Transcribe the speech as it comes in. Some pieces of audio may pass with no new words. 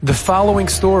The following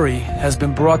story has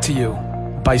been brought to you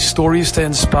by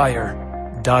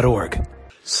StoriesToInspire.org.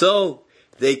 So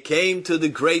they came to the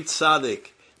great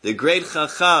tzaddik, the great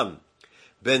Chacham,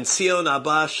 Ben Zion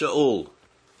Abba Shaul.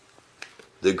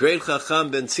 The great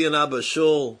Chacham Ben Zion Abba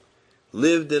Shaul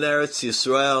lived in Eretz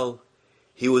Yisrael.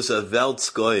 He was a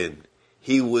Weltskoyen.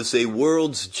 He was a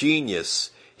world's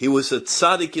genius. He was a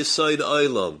tzaddik Yesod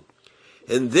Olam.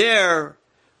 And there,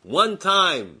 one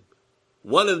time,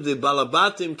 one of the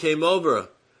Balabatim came over.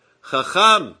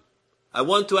 Chacham, I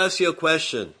want to ask you a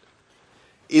question.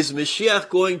 Is Mashiach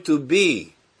going to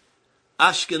be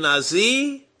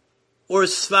Ashkenazi or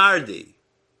Sfardi?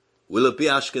 Will it be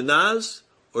Ashkenaz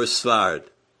or Sfard?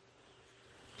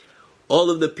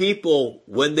 All of the people,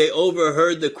 when they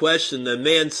overheard the question, the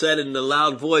man said it in a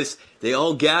loud voice, they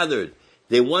all gathered.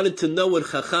 They wanted to know what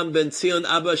Chacham Ben Zion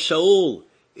Abba Shaul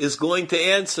is going to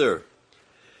answer.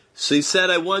 So he said,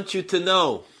 I want you to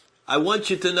know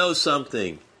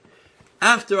something.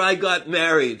 After I got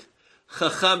married,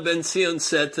 Chacham Ben Zion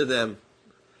said to them,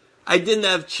 I didn't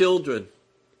have children.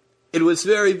 It was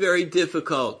very, very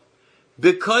difficult.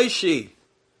 Bekoishi,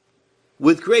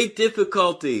 with great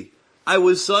difficulty, I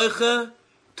was zoicha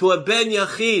to a ben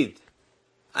yachid.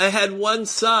 I had one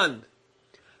son.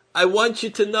 I want you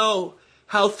to know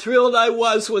how thrilled I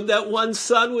was when that one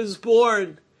son was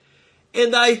born.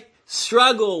 And I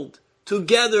struggled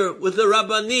together with the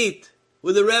Rabbanit,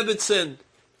 with the Rebbetzin,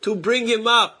 to bring him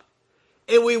up.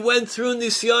 And we went through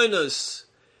Nisyonos.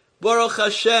 Baruch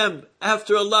Hashem,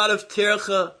 after a lot of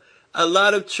tercha, a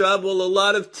lot of trouble, a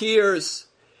lot of tears,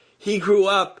 he grew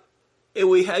up. And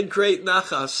we had great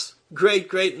nachas, great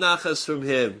nachas from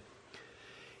him.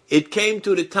 It came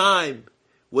to the time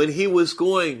when he was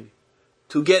going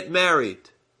to get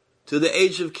married, to the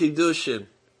age of Kiddushin.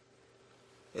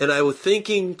 And I was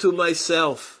thinking to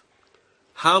myself,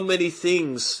 how many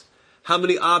things, how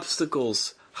many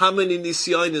obstacles, how many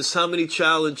nisyonos, how many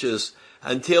challenges,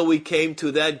 until we came to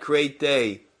that great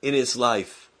day in his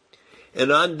life.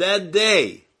 And on that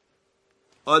day,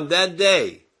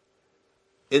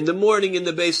 in the morning in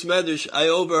the Beis Medrash, I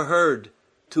overheard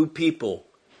two people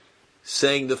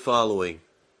saying the following.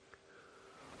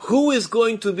 Who is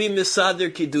going to be Mesader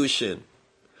Kiddushin?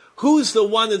 Who's the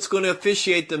one that's going to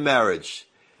officiate the marriage?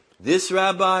 This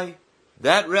rabbi,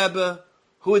 that rebbe,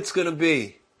 who it's going to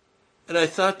be. And I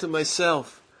thought to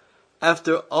myself,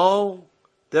 after all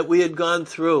that we had gone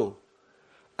through,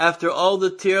 after all the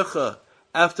tircha,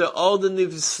 after all the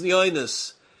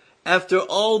nisyonos, after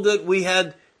all that we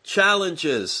had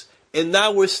challenges, and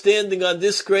now we're standing on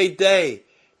this great day,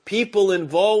 people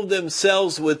involve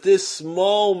themselves with this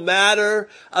small matter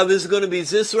of is it going to be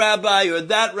this rabbi or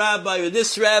that rabbi or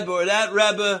this rebbe or that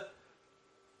rebbe.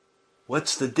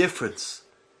 What's the difference?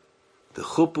 The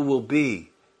chuppah will be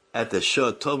at the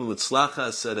Shah Tov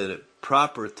Mutzlachas at a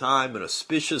proper time, an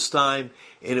auspicious time,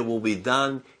 and it will be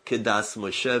done Kedas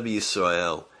Moshe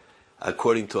Yisrael,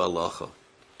 according to halacha.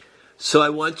 So I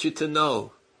want you to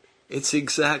know, it's the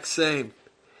exact same.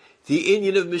 The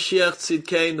inyan of Mashiach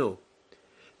Tzidkenu.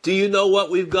 Do you know what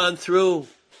we've gone through?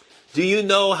 Do you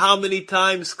know how many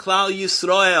times Klal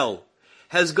Yisrael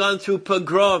has gone through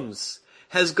pogroms,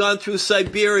 has gone through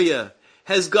Siberia,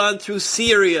 has gone through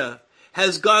Syria,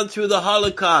 has gone through the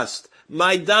Holocaust,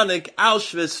 Majdanek,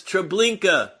 Auschwitz,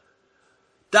 Treblinka,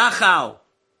 Dachau,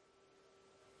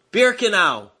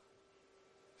 Birkenau,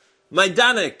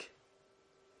 Majdanek.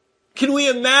 Can we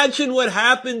imagine what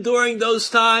happened during those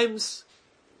times?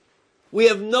 We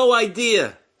have no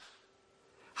idea.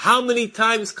 How many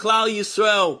times Klal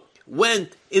Yisrael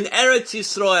went in Eretz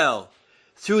Yisrael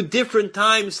through different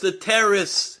times the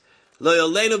terrorists, Lo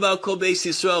Yaleinu V'al Kol Beis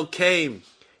Yisrael, came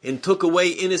and took away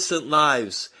innocent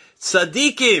lives.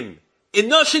 Tzadikim,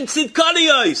 Inoshin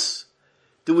Tzidkaniyos.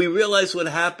 Do we realize what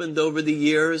happened over the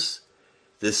years?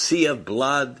 The sea of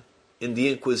blood in the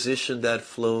Inquisition that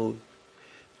flowed.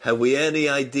 Have we any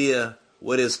idea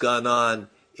what has gone on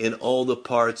in all the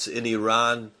parts in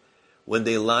Iran when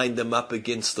they lined them up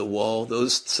against the wall,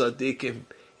 those tzaddikim,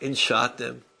 and shot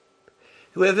them?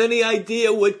 Do we have any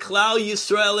idea what Klal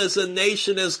Yisrael as a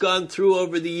nation has gone through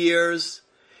over the years?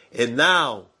 And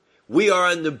now, we are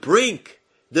on the brink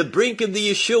of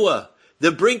the Yeshua,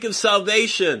 the brink of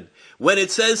salvation, when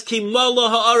it says, Ki molo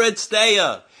ha'aretz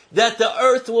deya, that the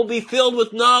earth will be filled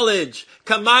with knowledge,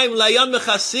 Kamayim layam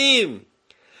mechasim,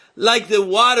 like the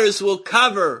waters will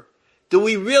cover. Do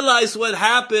we realize what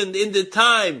happened in the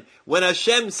time when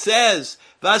Hashem says,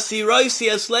 Vasiroisi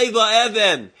esleva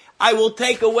even, I will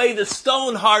take away the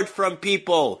stone heart from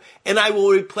people, and I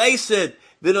will replace it,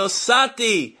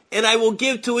 v'nosati, and I will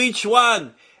give to each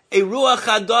one a ruach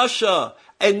hadasha,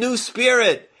 a new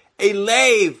spirit, a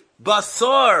leiv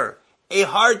Basar, a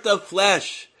heart of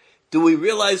flesh. Do we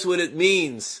realize what it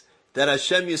means that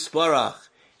Hashem Yisparach,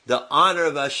 the honor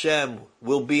of Hashem,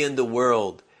 will be in the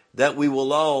world, that we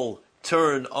will all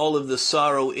turn all of the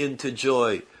sorrow into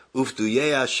joy,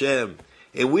 Ufduye Hashem,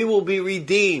 and we will be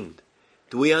redeemed.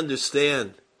 Do we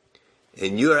understand?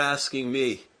 And you're asking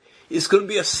me, it's going to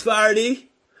be a Sephardi,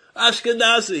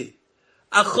 Ashkenazi,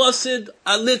 a Chosid,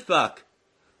 a Litvak.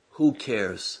 Who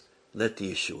cares? Let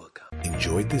the Yeshua come.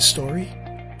 Enjoyed this story?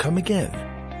 Come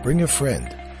again. Bring a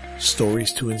friend.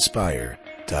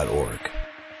 StoriesToInspire.org